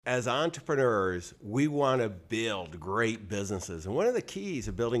As entrepreneurs, we want to build great businesses. And one of the keys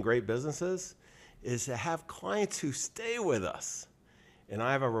of building great businesses is to have clients who stay with us. And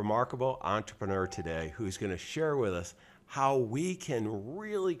I have a remarkable entrepreneur today who's going to share with us how we can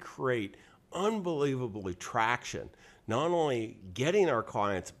really create unbelievable traction, not only getting our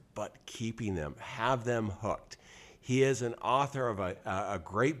clients, but keeping them, have them hooked. He is an author of a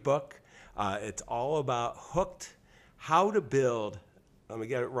great book. It's all about hooked, how to build, let me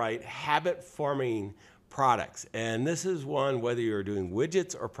get it right, habit-forming products. And this is one, whether you're doing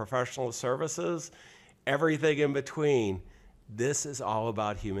widgets or professional services, everything in between, this is all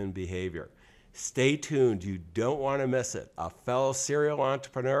about human behavior. Stay tuned, you don't want to miss it. A fellow serial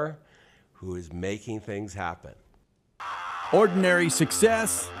entrepreneur who is making things happen. Ordinary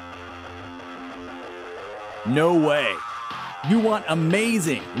success? No way. You want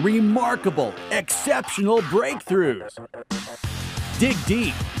amazing, remarkable, exceptional breakthroughs. Dig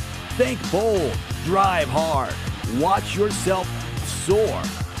deep, think bold, drive hard, watch yourself soar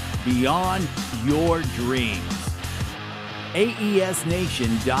beyond your dreams.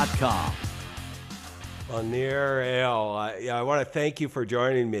 AESNation.com. Well, Nir Eyal, I want to thank you for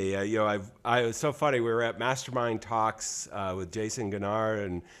joining me. It was so funny. We were at Mastermind Talks with Jason Gennard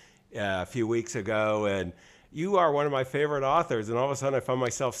and a few weeks ago, and you are one of my favorite authors, and all of a sudden I found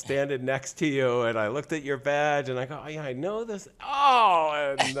myself standing next to you, and I looked at your badge, and I go, oh, yeah, I know this.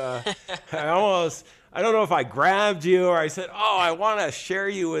 Oh, and I don't know if I grabbed you or I said, oh, I want to share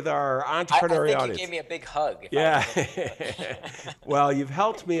you with our entrepreneurial I think audience. you gave me a big hug. Yeah. Well, you've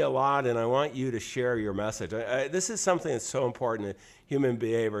helped me a lot, and I want you to share your message. This is something that's so important in human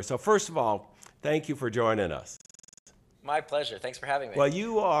behavior. So first of all, thank you for joining us. My pleasure. Thanks for having me. Well,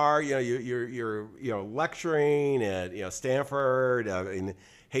 you are, you're lecturing at, Stanford, in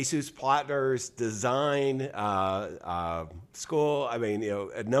Jesus Plattner's design school. I mean,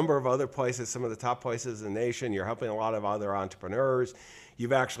 a number of other places, some of the top places in the nation. You're helping a lot of other entrepreneurs.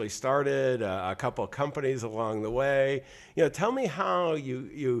 You've actually started a couple of companies along the way. Tell me how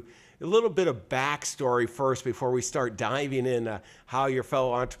a little bit of backstory first before we start diving in how your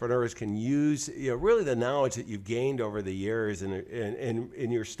fellow entrepreneurs can use really the knowledge that you've gained over the years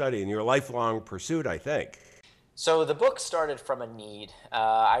in your study, in your lifelong pursuit, I think. So the book started from a need.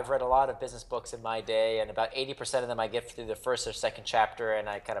 I've read a lot of business books in my day, and about 80% of them I get through the first or second chapter, and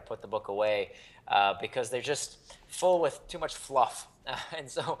I kind of put the book away because they're just full with too much fluff. And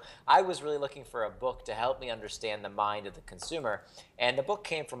so I was really looking for a book to help me understand the mind of the consumer. And the book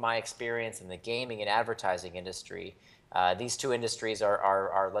came from my experience in the gaming and advertising industry. These two industries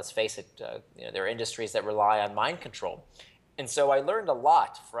are let's face it, they're industries that rely on mind control. And so I learned a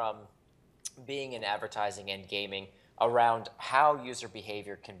lot from being in advertising and gaming around how user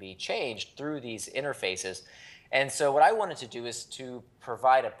behavior can be changed through these interfaces. And so what I wanted to do is to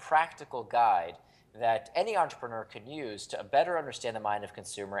provide a practical guide that any entrepreneur can use to better understand the mind of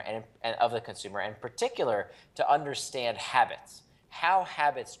consumer and of the consumer, in particular to understand habits, how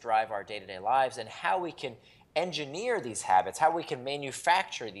habits drive our day-to-day lives, and how we can engineer these habits, how we can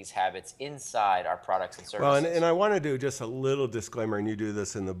manufacture these habits inside our products and services. Well, and I want to do just a little disclaimer, and you do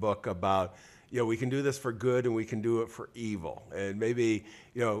this in the book about, we can do this for good and we can do it for evil. And maybe,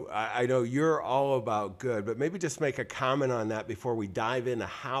 I know you're all about good, but maybe just make a comment on that before we dive into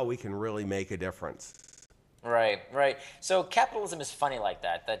how we can really make a difference. Right. So capitalism is funny like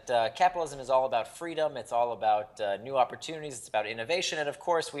that capitalism is all about freedom. It's all about new opportunities. It's about innovation. And of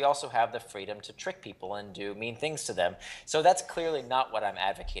course, we also have the freedom to trick people and do mean things to them. So that's clearly not what I'm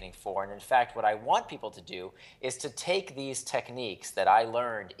advocating for. And in fact, what I want people to do is to take these techniques that I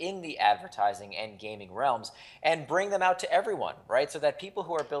learned in the advertising and gaming realms and bring them out to everyone, right? So that people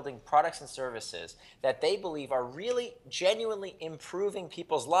who are building products and services that they believe are really genuinely improving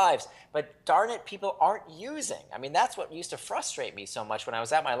people's lives, but darn it, people aren't using. I mean, that's what used to frustrate me so much when I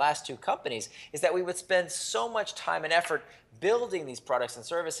was at my last two companies, is that we would spend so much time and effort building these products and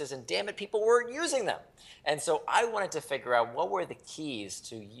services, and damn it, people weren't using them. And so I wanted to figure out what were the keys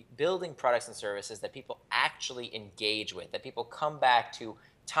to building products and services that people actually engage with, that people come back to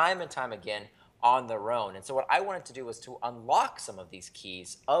time and time again on their own. And so what I wanted to do was to unlock some of these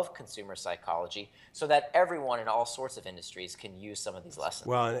keys of consumer psychology so that everyone in all sorts of industries can use some of these lessons.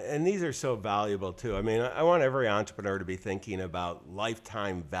 Well, and these are so valuable too. I mean, I want every entrepreneur to be thinking about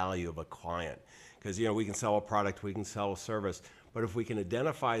lifetime value of a client, because we can sell a product, we can sell a service, but if we can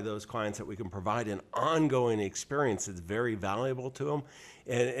identify those clients that we can provide an ongoing experience that's very valuable to them,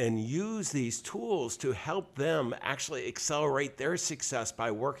 and use these tools to help them actually accelerate their success by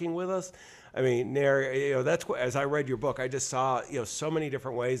working with us, I mean, Nair, that's as I read your book, I just saw, so many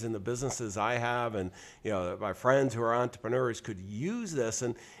different ways in the businesses I have, and my friends who are entrepreneurs could use this,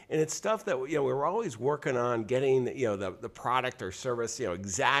 and it's stuff that we're always working on getting the product or service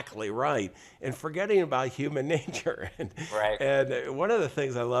exactly right, and forgetting about human nature. Right. And one of the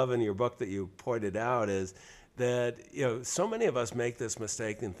things I love in your book that you pointed out is that so many of us make this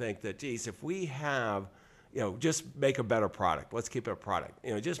mistake and think that, geez, if we have just make a better product. Let's keep it a product.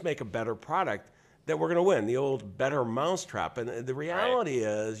 Just make a better product that we're going to win. The old better mousetrap. And the reality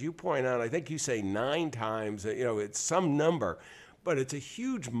is, you point out, I think you say 9 times, it's some number, but it's a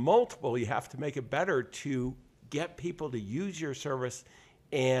huge multiple. You have to make it better to get people to use your service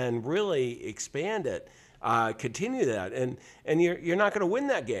and really expand it. Continue that. And you're not going to win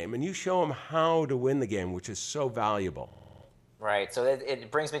that game. And you show them how to win the game, which is so valuable. Right. So it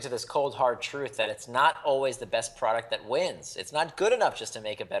brings me to this cold, hard truth that it's not always the best product that wins. It's not good enough just to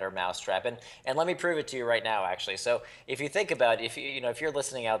make a better mousetrap. And let me prove it to you right now, actually. So if you think about it, if you're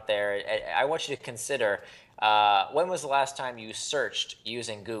listening out there, I want you to consider when was the last time you searched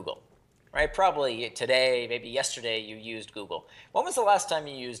using Google? Right? Probably today, maybe yesterday you used Google. When was the last time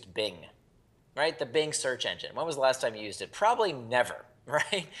you used Bing? Right? The Bing search engine. When was the last time you used it? Probably never.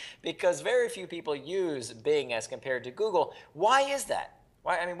 Right? Because very few people use Bing as compared to Google. Why is that?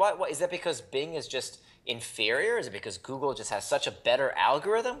 Why? I mean, why is that because Bing is just inferior? Is it because Google just has such a better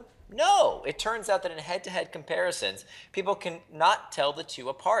algorithm? No, it turns out that in head-to-head comparisons, people can not tell the two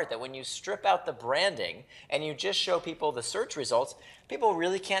apart. That when you strip out the branding and you just show people the search results, people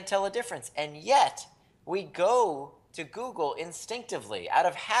really can't tell a difference. And yet, we go to Google instinctively, out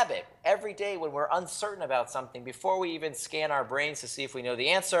of habit, every day when we're uncertain about something. Before we even scan our brains to see if we know the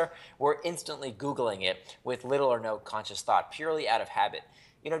answer, we're instantly Googling it with little or no conscious thought, purely out of habit.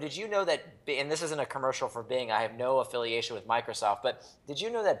 Did you know that, and this isn't a commercial for Bing, I have no affiliation with Microsoft, but did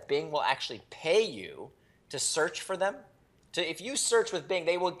you know that Bing will actually pay you to search for them? If you search with Bing,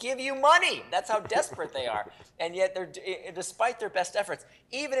 they will give you money. That's how desperate they are. And yet, despite their best efforts,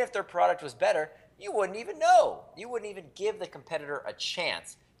 even if their product was better, you wouldn't even know. You wouldn't even give the competitor a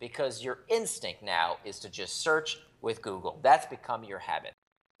chance because your instinct now is to just search with Google. That's become your habit.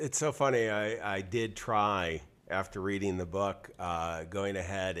 It's so funny. I did try, after reading the book, going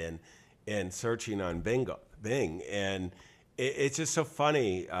ahead and searching on Bing. And it's just so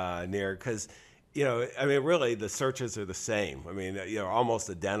funny, Nair, because really the searches are the same. I mean, almost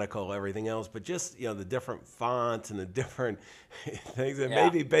identical, everything else, but just, the different fonts and the different things. And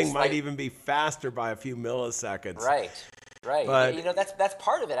maybe Bing might even be faster by a few milliseconds. Right. But, that's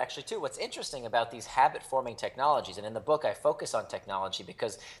part of it, actually, too. What's interesting about these habit-forming technologies, and in the book I focus on technology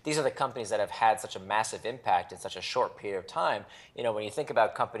because these are the companies that have had such a massive impact in such a short period of time. When you think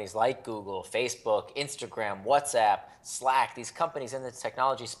about companies like Google, Facebook, Instagram, WhatsApp, Slack, these companies in the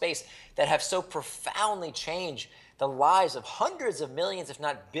technology space that have so profoundly changed the lives of hundreds of millions, if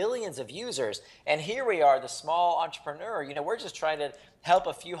not billions of users. And here we are, the small entrepreneur, we're just trying to help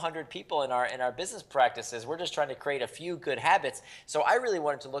a few hundred people in our business practices. We're just trying to create a few good habits. So I really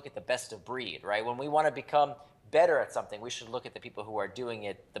wanted to look at the best of breed, right? When we want to become better at something, we should look at the people who are doing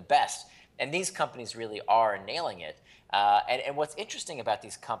it the best. And these companies really are nailing it. And what's interesting about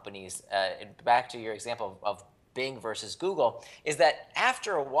these companies, back to your example of Bing versus Google, is that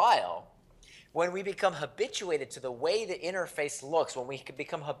after a while, when we become habituated to the way the interface looks, when we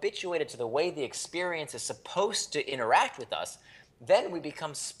become habituated to the way the experience is supposed to interact with us, then we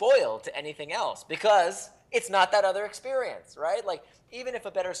become spoiled to anything else because it's not that other experience, right? Like, even if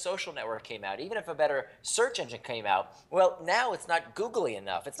a better social network came out, even if a better search engine came out, well, now it's not Googly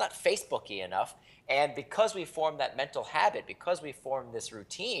enough, it's not Facebooky enough, and because we formed that mental habit, because we formed this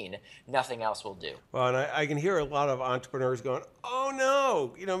routine, nothing else will do. Well, and I can hear a lot of entrepreneurs going, oh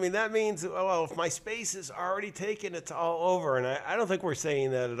no, that means, well, if my space is already taken, it's all over. And I don't think we're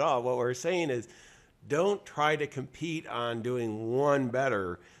saying that at all. What we're saying is, don't try to compete on doing one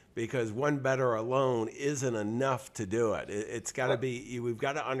better, because one better alone isn't enough to do it. It's got to be, we've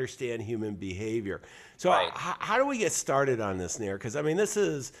got to understand human behavior. So how do we get started on this, Nair? Because, this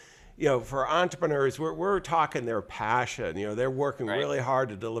is, for entrepreneurs, we're talking their passion. They're working really hard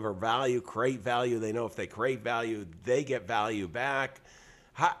to deliver value, create value. They know if they create value, they get value back.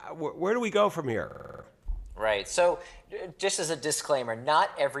 Where do we go from here? Right. So just as a disclaimer, not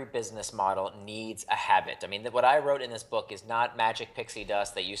every business model needs a habit. What I wrote in this book is not magic pixie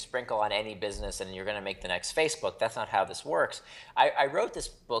dust that you sprinkle on any business and you're going to make the next Facebook. That's not how this works. I wrote this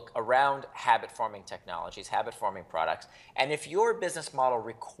book around habit-forming technologies, habit-forming products. And if your business model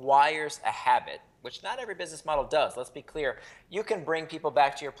requires a habit, which not every business model does. Let's be clear. You can bring people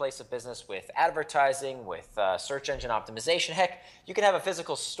back to your place of business with advertising, with search engine optimization. Heck, you can have a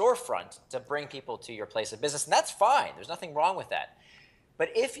physical storefront to bring people to your place of business, and that's fine. There's nothing wrong with that. But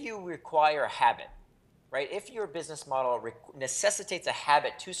if you require a habit, right? If your business model necessitates a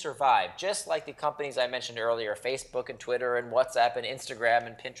habit to survive, just like the companies I mentioned earlier, Facebook and Twitter and WhatsApp and Instagram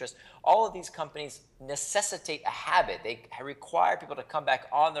and Pinterest, all of these companies necessitate a habit. They require people to come back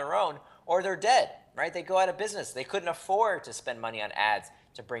on their own or they're dead, right? They go out of business. They couldn't afford to spend money on ads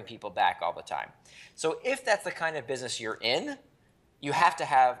to bring people back all the time. So if that's the kind of business you're in, you have to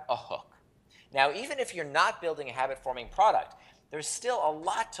have a hook. Now, even if you're not building a habit-forming product, there's still a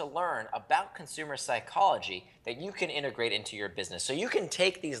lot to learn about consumer psychology that you can integrate into your business. So you can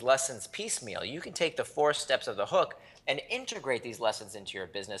take these lessons piecemeal. You can take the 4 steps of the hook and integrate these lessons into your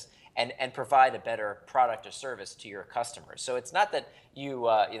business and provide a better product or service to your customers. So it's not that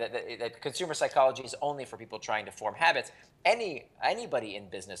that consumer psychology is only for people trying to form habits. Anybody in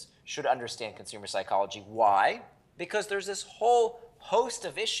business should understand consumer psychology. Why? Because there's this whole host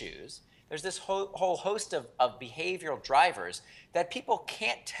of issues. There's this whole host of behavioral drivers that people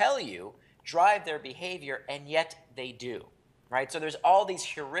can't tell you drive their behavior, and yet they do, right? So there's all these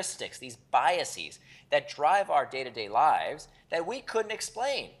heuristics, these biases that drive our day-to-day lives that we couldn't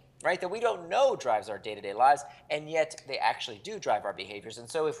explain, right? That we don't know drives our day-to-day lives, and yet they actually do drive our behaviors. And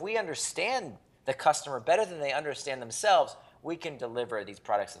so if we understand the customer better than they understand themselves, we can deliver these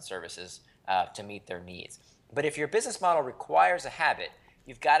products and services to meet their needs. But if your business model requires a habit,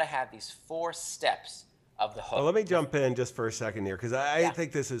 you've got to have these 4 steps of the hook. Well, let me jump in just for a second here, because I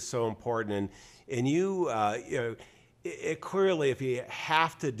think this is so important. And you know, it clearly, if you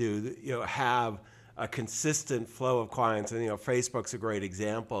have to have a consistent flow of clients, and Facebook's a great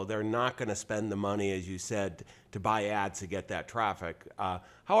example. They're not going to spend the money, as you said, to buy ads to get that traffic.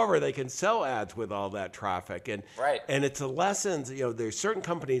 However, they can sell ads with all that traffic, and and it's a lesson. There's certain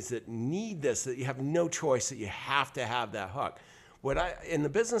companies that need this, that you have no choice, that you have to have that hook. In the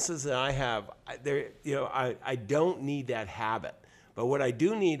businesses that I have, I don't need that habit. But what I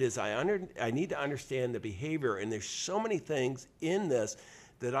do need is I need to understand the behavior, and there's so many things in this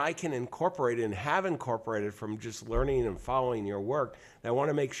that I can incorporate and have incorporated from just learning and following your work. And I want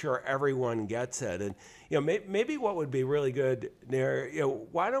to make sure everyone gets it. And maybe what would be really good, Nair,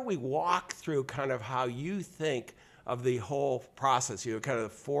 why don't we walk through kind of how you think of the whole process? Kind of the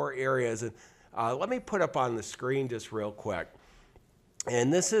 4 areas. And let me put up on the screen just real quick.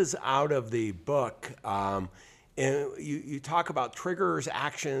 And this is out of the book. And you talk about triggers,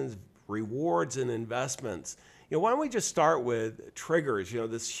 actions, rewards, and investments. Why don't we just start with triggers,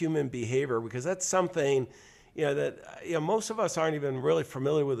 this human behavior, because that's something, that most of us aren't even really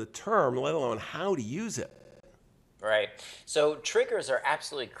familiar with the term, let alone how to use it. Right. So triggers are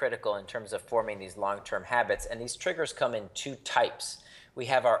absolutely critical in terms of forming these long-term habits. And these triggers come in 2 types. We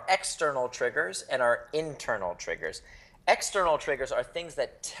have our external triggers and our internal triggers. External triggers are things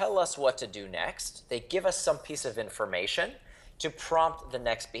that tell us what to do next. They give us some piece of information to prompt the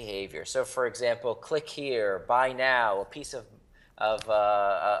next behavior. So for example, click here, buy now, a piece of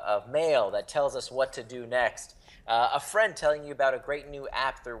mail that tells us what to do next, a friend telling you about a great new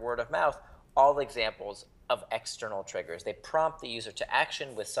app through word of mouth, all examples of external triggers. They prompt the user to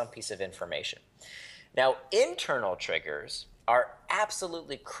action with some piece of information. Now, internal triggers are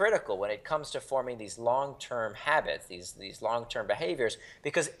absolutely critical when it comes to forming these long-term habits, these long-term behaviors,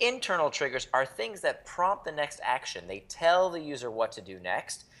 because internal triggers are things that prompt the next action. They tell the user what to do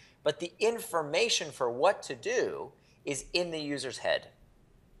next, but the information for what to do is in the user's head.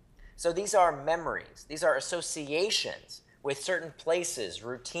 So these are memories. These are associations with certain places,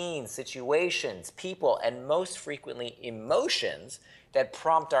 routines, situations, people, and most frequently emotions that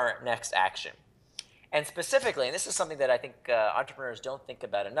prompt our next action. And specifically, and this is something that I think entrepreneurs don't think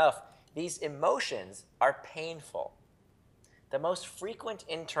about enough, these emotions are painful. The most frequent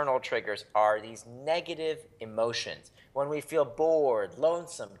internal triggers are these negative emotions. When we feel bored,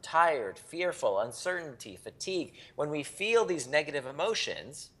 lonesome, tired, fearful, uncertainty, fatigue, when we feel these negative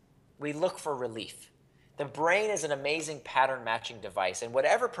emotions, we look for relief. The brain is an amazing pattern matching device, and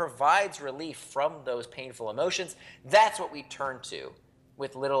whatever provides relief from those painful emotions, that's what we turn to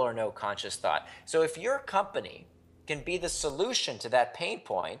with little or no conscious thought. So if your company can be the solution to that pain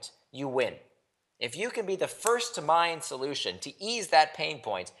point, you win. If you can be the first to mind solution to ease that pain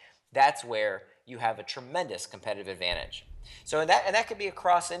point, that's where you have a tremendous competitive advantage. So that could be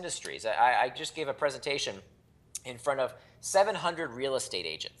across industries. I just gave a presentation in front of 700 real estate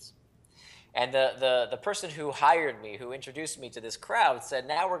agents. And the person who hired me, who introduced me to this crowd, said,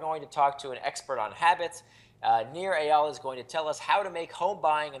 now we're going to talk to an expert on habits. Nir Eyal is going to tell us how to make home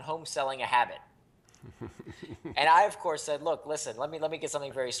buying and home selling a habit. And I, of course, said, look, listen, let me get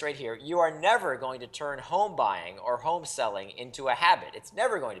something very straight here. You are never going to turn home buying or home selling into a habit. It's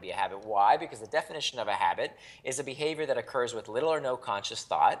never going to be a habit. Why? Because the definition of a habit is a behavior that occurs with little or no conscious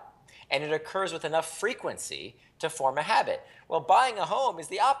thought, and it occurs with enough frequency to form a habit. Well, buying a home is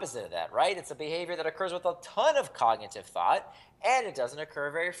the opposite of that, right? It's a behavior that occurs with a ton of cognitive thought, and it doesn't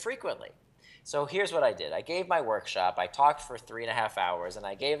occur very frequently. So here's what I did. I gave my workshop, I talked for 3.5 hours, and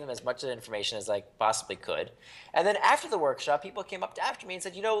I gave them as much information as I possibly could. And then after the workshop, people came up after me and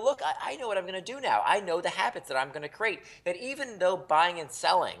said, look, I know what I'm going to do now. I know the habits that I'm going to create. That even though buying and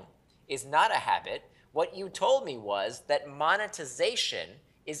selling is not a habit, what you told me was that monetization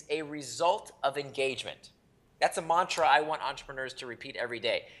is a result of engagement. That's a mantra I want entrepreneurs to repeat every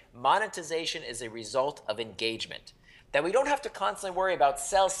day. Monetization is a result of engagement. That we don't have to constantly worry about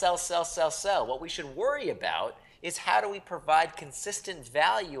sell, sell, sell, sell, sell. What we should worry about is how do we provide consistent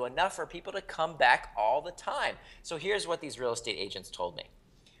value enough for people to come back all the time. So here's what these real estate agents told me.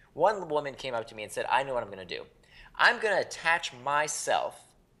 One woman came up to me and said, I know what I'm going to do. I'm going to attach myself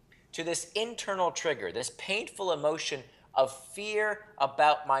to this internal trigger, this painful emotion of fear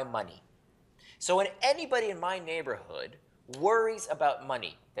about my money. So when anybody in my neighborhood worries about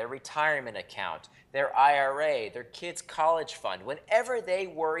money, their retirement account, their IRA, their kids' college fund, whenever they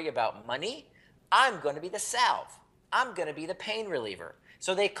worry about money, I'm going to be the salve. I'm going to be the pain reliever.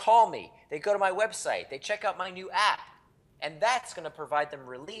 So they call me, they go to my website, they check out my new app, and that's going to provide them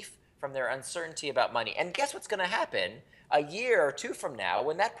relief from their uncertainty about money. And guess what's going to happen a year or two from now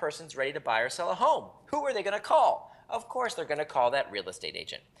when that person's ready to buy or sell a home? Who are they going to call? Of course, they're going to call that real estate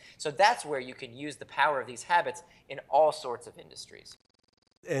agent. So that's where you can use the power of these habits in all sorts of industries.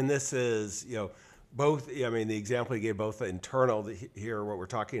 And this is, both, I mean, the example you gave, both internal here, what we're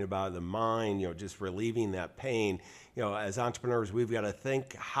talking about, the mind, just relieving that pain. As entrepreneurs, we've got to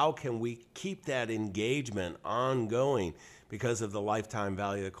think, how can we keep that engagement ongoing because of the lifetime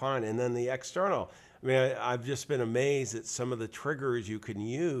value of the client? And then the external. I mean, I've just been amazed at some of the triggers you can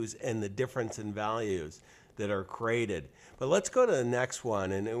use and the difference in values that are created. But let's go to the next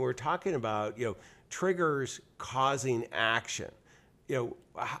one. And we're talking about, triggers causing action.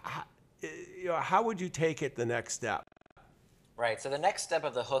 How would you take it the next step? Right. So the next step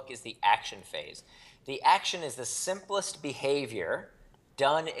of the hook is the action phase. The action is the simplest behavior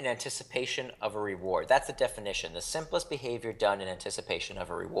done in anticipation of a reward. That's the definition. The simplest behavior done in anticipation of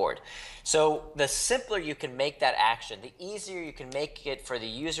a reward. So the simpler you can make that action, the easier you can make it for the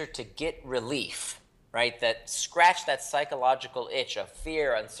user to get relief, right? That scratch that psychological itch of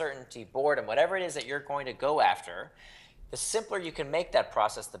fear, uncertainty, boredom, whatever it is that you're going to go after. The simpler you can make that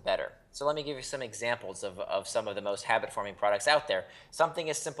process, the better. So let me give you some examples of some of the most habit-forming products out there. Something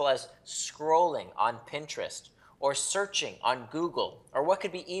as simple as scrolling on Pinterest or searching on Google, or what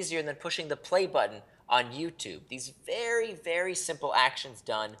could be easier than pushing the play button on YouTube. These very, very simple actions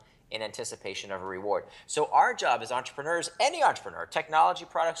done in anticipation of a reward. So our job as entrepreneurs, any entrepreneur, technology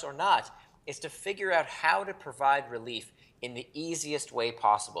products or not, is to figure out how to provide relief in the easiest way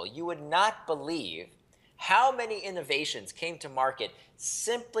possible. You would not believe how many innovations came to market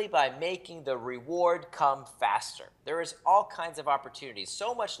simply by making the reward come faster. There is all kinds of opportunities,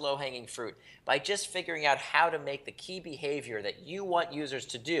 so much low-hanging fruit by just figuring out how to make the key behavior that you want users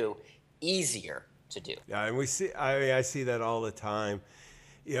to do easier to do. Yeah, and I see that all the time.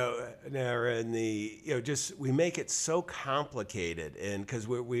 Nara, and just we make it so complicated, and because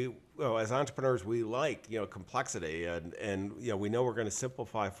we as entrepreneurs, we like, complexity, and we know we're going to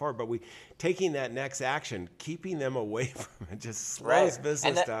simplify for it, but taking that next action, keeping them away from it just slows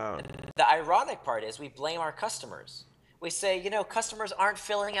business down. The ironic part is we blame our customers. We say, customers aren't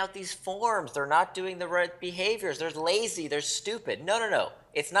filling out these forms. They're not doing the right behaviors. They're lazy. They're stupid. No.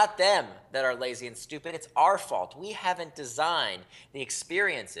 It's not them that are lazy and stupid. It's our fault. We haven't designed the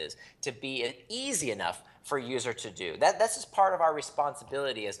experiences to be easy enough for a user to do. That's just part of our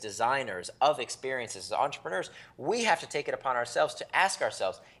responsibility as designers of experiences, as entrepreneurs. We have to take it upon ourselves to ask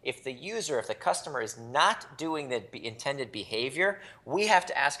ourselves, if the customer is not doing the intended behavior, we have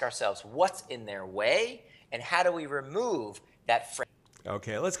to ask ourselves what's in their way and how do we remove that friction.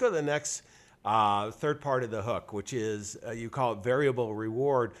 Okay, let's go to the next third part of the hook, which is, you call it variable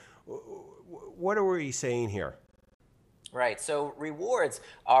reward. What are we saying here? Right, so rewards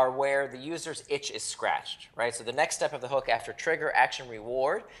are where the user's itch is scratched, right? So the next step of the hook after trigger, action,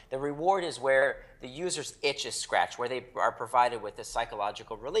 reward, the reward is where the user's itch is scratched, where they are provided with this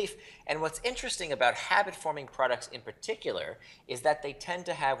psychological relief. And what's interesting about habit-forming products in particular is that they tend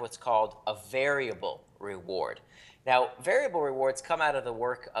to have what's called a variable reward. Now, variable rewards come out of the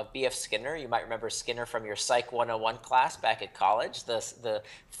work of B.F. Skinner. You might remember Skinner from your Psych 101 class back at college, the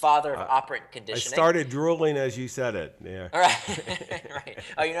father of operant I conditioning. started drooling as you said it. Yeah. All right, right.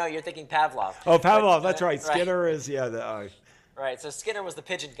 Oh, you're thinking Pavlov. Oh, Pavlov, But, that's right. right, Skinner is, yeah, right. So Skinner was the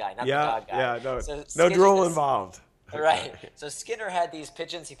pigeon guy, not the yeah, dog guy. yeah, no, So no Skinner- drool involved. Right. So Skinner had these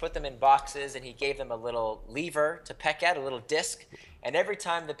pigeons. He put them in boxes, and he gave them a little lever to peck at, a little disc. And every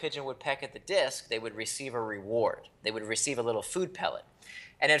time the pigeon would peck at the disc, they would receive a reward. They would receive a little food pellet.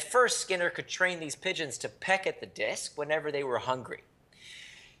 And at first, Skinner could train these pigeons to peck at the disc whenever they were hungry.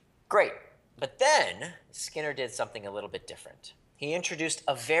 Great. But then Skinner did something a little bit different. He introduced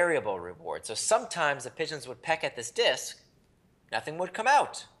a variable reward. So sometimes the pigeons would peck at this disc, nothing would come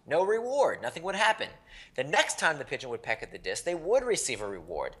out. No reward. Nothing would happen. The next time the pigeon would peck at the disc, they would receive a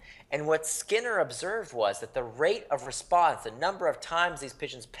reward. And what Skinner observed was that the rate of response, the number of times these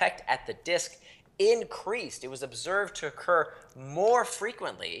pigeons pecked at the disc, increased. It was observed to occur more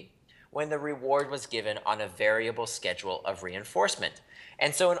frequently when the reward was given on a variable schedule of reinforcement.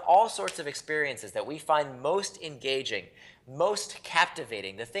 And so in all sorts of experiences that we find most engaging, most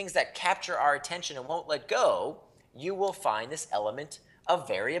captivating, the things that capture our attention and won't let go, you will find this element of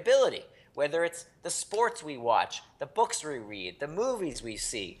variability. Whether it's the sports we watch, the books we read, the movies we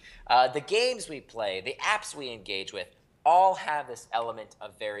see, the games we play, the apps we engage with, all have this element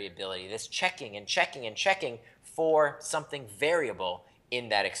of variability, this checking and checking and checking for something variable in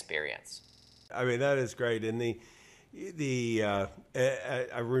that experience. I mean, that is great. And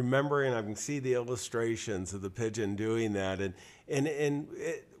I remember, and I can see the illustrations of the pigeon doing that.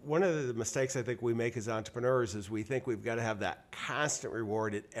 One of the mistakes I think we make as entrepreneurs is we think we've got to have that constant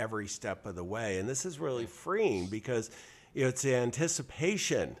reward at every step of the way. And this is really freeing because it's the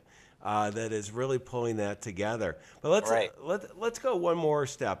anticipation that is really pulling that together. But let's go one more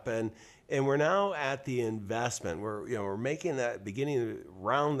step, and we're now at the investment. We're making that beginning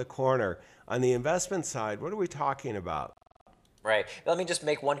round the corner on the investment side. What are we talking about? Right. Let me just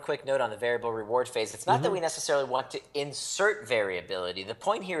make one quick note on the variable reward phase. It's not that we necessarily want to insert variability. The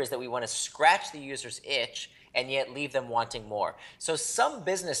point here is that we want to scratch the user's itch and yet leave them wanting more. So some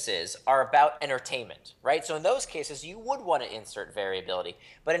businesses are about entertainment, right? So in those cases, you would want to insert variability.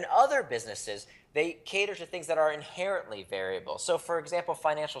 But in other businesses, they cater to things that are inherently variable. So for example,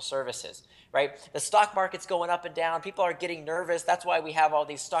 financial services, right? The stock market's going up and down. People are getting nervous. That's why we have all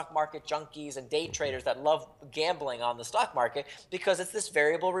these stock market junkies and day traders that love gambling on the stock market, because it's this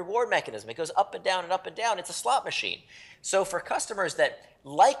variable reward mechanism. It goes up and down and up and down. It's a slot machine. So for customers that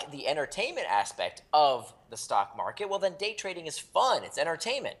like the entertainment aspect of the stock market, well, then day trading is fun. It's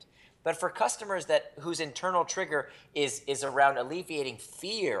entertainment. But for customers whose internal trigger is around alleviating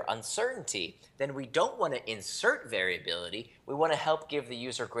fear, uncertainty, then we don't want to insert variability. We want to help give the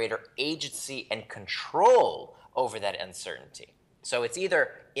user greater agency and control over that uncertainty. So it's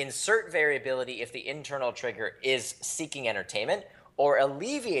either insert variability if the internal trigger is seeking entertainment, or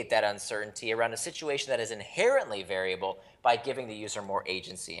alleviate that uncertainty around a situation that is inherently variable by giving the user more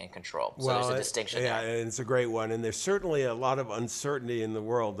agency and control. So there's a distinction there. Yeah, it's a great one. And there's certainly a lot of uncertainty in the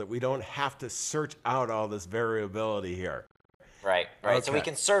world that we don't have to search out all this variability here. Right. Okay. So we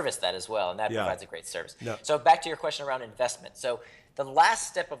can service that as well, and that provides a great service. No. So back to your question around investment. So the last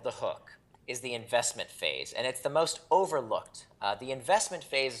step of the hook is the investment phase, and it's the most overlooked. The investment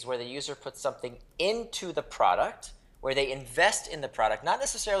phase is where the user puts something into the product, where they invest in the product, not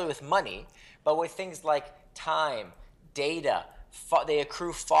necessarily with money, but with things like time, data, they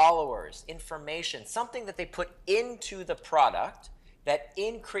accrue followers, information, something that they put into the product that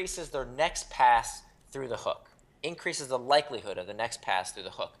increases their next pass through the hook, increases the likelihood of the next pass through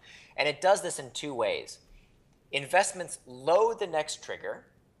the hook. And it does this in two ways. Investments load the next trigger.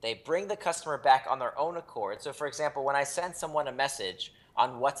 They bring the customer back on their own accord. So for example, when I send someone a message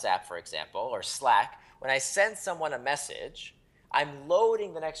on WhatsApp, for example, or Slack, when I send someone a message, I'm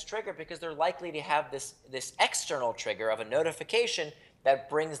loading the next trigger because they're likely to have this external trigger of a notification that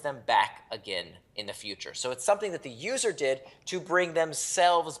brings them back again in the future. So it's something that the user did to bring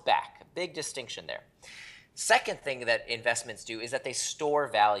themselves back. A big distinction there. Second thing that investments do is that they store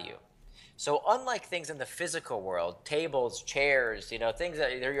value. So unlike things in the physical world, tables, chairs, things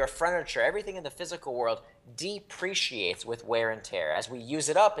that are your furniture, everything in the physical world depreciates with wear and tear. As we use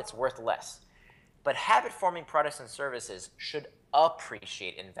it up, it's worth less. But habit-forming products and services should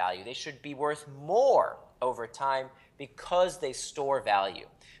appreciate in value. They should be worth more over time because they store value.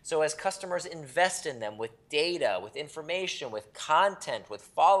 So as customers invest in them with data, with information, with content, with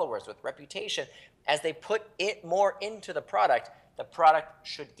followers, with reputation, as they put it more into the product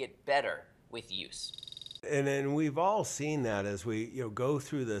should get better with use. And then we've all seen that as we go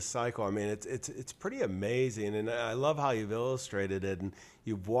through this cycle. I mean, it's pretty amazing, and I love how you've illustrated it and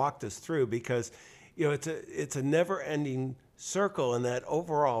you've walked us through, because it's a never-ending circle, and that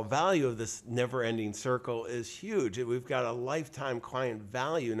overall value of this never-ending circle is huge. We've got a lifetime client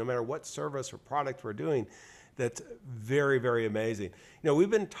value, no matter what service or product we're doing. That's very, very amazing.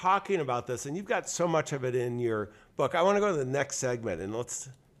 We've been talking about this, and you've got so much of it in your book. I want to go to the next segment, and let's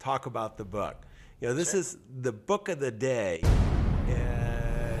talk about the book. This is the book of the day,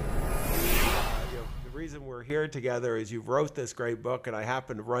 and the reason we're here together is you wrote this great book, and I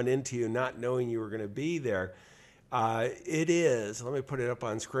happened to run into you not knowing you were going to be there. It is, let me put it up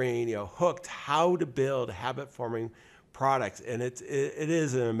on screen, Hooked: How to Build Habit-Forming Products, and it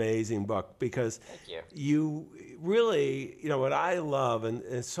is an amazing book, because Thank you really, what I love,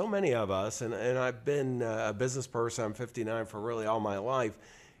 and so many of us, and I've been a business person, I'm 59, for really all my life,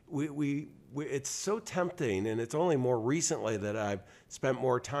 it's so tempting, and it's only more recently that I've spent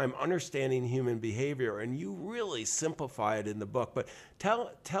more time understanding human behavior, and you really simplify it in the book. But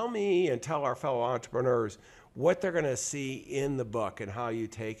tell me and tell our fellow entrepreneurs what they're going to see in the book and how you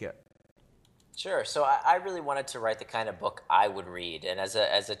take it. Sure. So I really wanted to write the kind of book I would read, and as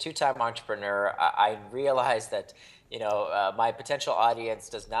a two-time entrepreneur, I realized that my potential audience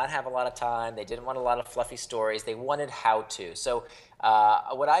does not have a lot of time. They didn't want a lot of fluffy stories. They wanted how to. So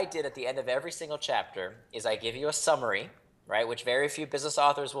what I did at the end of every single chapter is I give you a summary, right, which very few business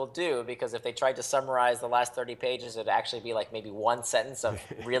authors will do, because if they tried to summarize the last 30 pages, it'd actually be like maybe one sentence of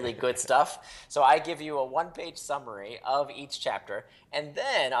really good stuff. So I give you a one-page summary of each chapter, and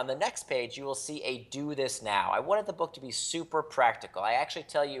then on the next page, you will see a do this now. I wanted the book to be super practical. I actually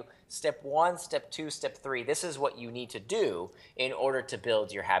tell you step 1, step 2, step 3. This is what you need to do in order to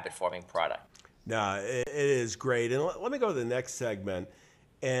build your habit-forming product. No, it is great. And let me go to the next segment.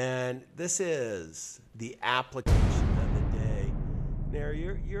 And this is the application of the day. Now,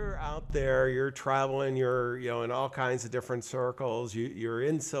 you're out there, you're traveling, you're in all kinds of different circles. You're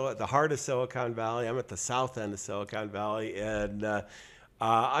in the heart of Silicon Valley. I'm at the south end of Silicon Valley. And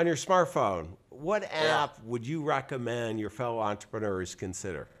on your smartphone, what app would you recommend your fellow entrepreneurs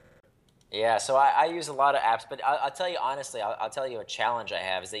consider? Yeah, so I use a lot of apps, but I'll tell you honestly, I'll tell you a challenge I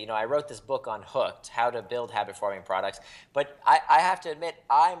have is that, I wrote this book on Hooked: How to Build Habit-Forming Products, but I have to admit,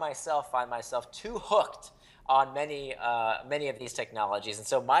 I myself find myself too hooked on many of these technologies. And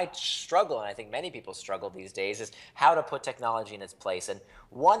so my struggle, and I think many people struggle these days, is how to put technology in its place. And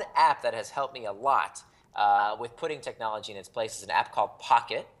one app that has helped me a lot with putting technology in its place is an app called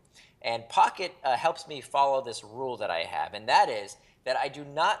Pocket. And Pocket helps me follow this rule that I have, and that is that I do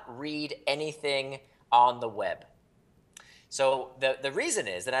not read anything on the web. So the reason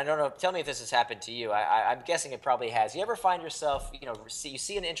is, and I don't know, tell me if this has happened to you. I'm guessing it probably has. You ever find yourself, you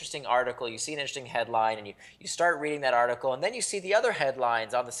see an interesting article, you see an interesting headline, and you start reading that article, and then you see the other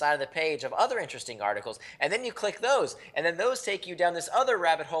headlines on the side of the page of other interesting articles, and then you click those, and then those take you down this other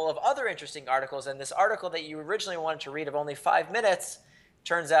rabbit hole of other interesting articles, and this article that you originally wanted to read of only 5 minutes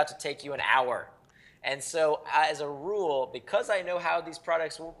turns out to take you an hour. And so as a rule, because I know how these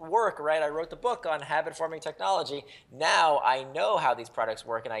products work, right? I wrote the book on habit-forming technology. Now I know how these products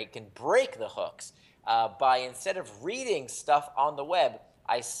work, and I can break the hooks by, instead of reading stuff on the web,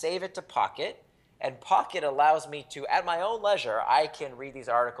 I save it to Pocket. And Pocket allows me to, at my own leisure, I can read these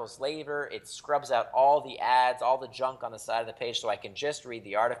articles later. It scrubs out all the ads, all the junk on the side of the page, so I can just read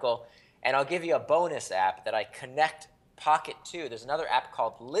the article. And I'll give you a bonus app that I connect Pocket to. There's another app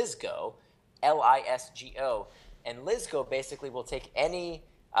called Lizgo, Lisgo, and Lizgo basically will take any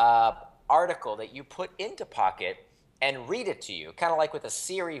article that you put into Pocket and read it to you, kind of like with a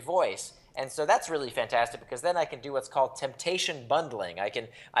Siri voice. And so that's really fantastic, because then I can do what's called temptation bundling. I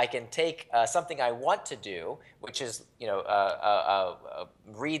can take something I want to do, which is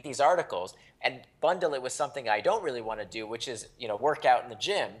read these articles, and bundle it with something I don't really want to do, which is work out in the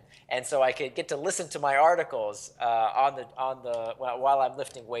gym. And so I could get to listen to my articles while I'm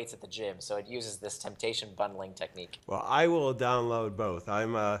lifting weights at the gym. So it uses this temptation bundling technique. Well, I will download both.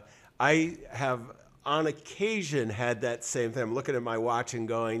 I have on occasion had that same thing. I'm looking at my watch and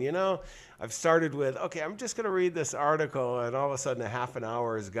going, I've started with, okay, I'm just going to read this article, and all of a sudden a half an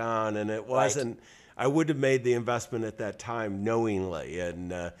hour is gone, and it wasn't, I would have made the investment at that time knowingly.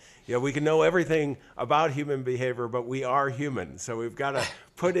 And, we can know everything about human behavior, but we are human. So we've got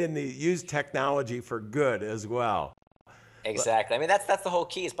to use technology for good as well. Exactly. I mean, that's the whole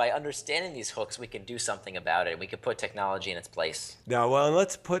key, is by understanding these hooks, we can do something about it. We can put technology in its place. Now, well,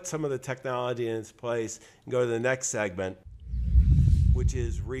 let's put some of the technology in its place and go to the next segment, which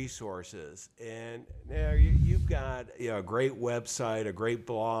is resources. And now you've got a great website, a great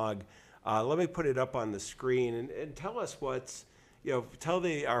blog. Let me put it up on the screen and tell us what's, tell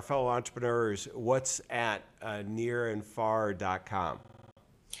our fellow entrepreneurs what's at nearandfar.com.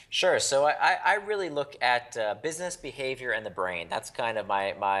 Sure. So I really look at business behavior and the brain. That's kind of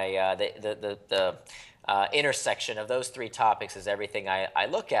the intersection of those three topics is everything I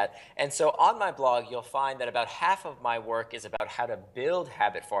look at. And so on my blog, you'll find that about half of my work is about how to build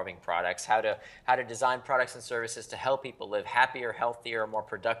habit-forming products, how to design products and services to help people live happier, healthier, more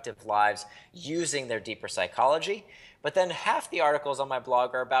productive lives using their deeper psychology. But then half the articles on my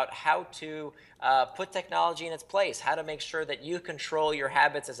blog are about how to put technology in its place, how to make sure that you control your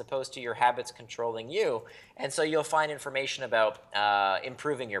habits as opposed to your habits controlling you. And so you'll find information about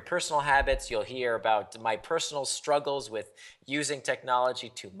improving your personal habits. You'll hear about my personal struggles with using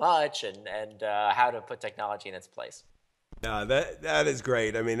technology too much and how to put technology in its place. Yeah, that is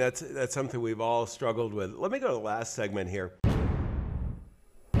great. I mean, that's something we've all struggled with. Let me go to the last segment here.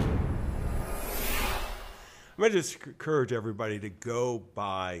 I'm going to just encourage everybody to go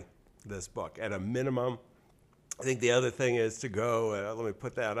buy this book at a minimum. I think the other thing is to go, let me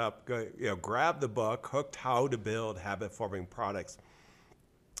put that up, grab the book, Hooked: How to Build Habit-Forming Products,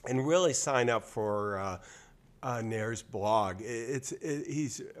 and really sign up for Nair's blog.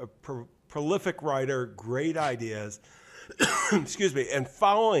 He's a prolific writer, great ideas, excuse me, and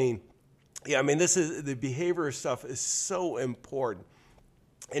following, the behavior stuff is so important.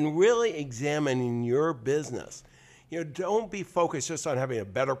 And really examining your business. Don't be focused just on having a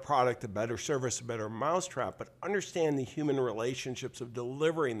better product, a better service, a better mousetrap, but understand the human relationships of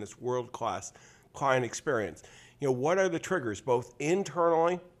delivering this world-class client experience. What are the triggers, both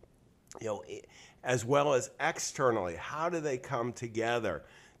internally, as well as externally? How do they come together?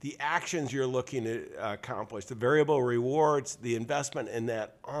 The actions you're looking to accomplish, the variable rewards, the investment in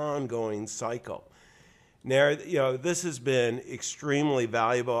that ongoing cycle. Nair, this has been extremely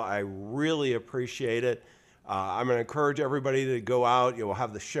valuable. I really appreciate it. I'm going to encourage everybody to go out. We'll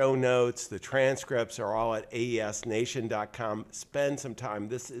have the show notes. The transcripts are all at aesnation.com. Spend some time.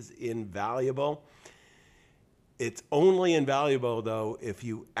 This is invaluable. It's only invaluable, though, if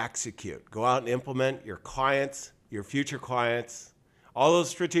you execute. Go out and implement. Your clients, your future clients, all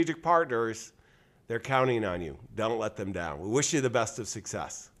those strategic partners, they're counting on you. Don't let them down. We wish you the best of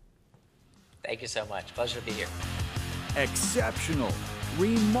success. Thank you so much. Pleasure to be here. Exceptional,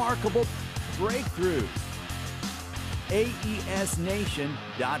 remarkable breakthroughs. aesnation.com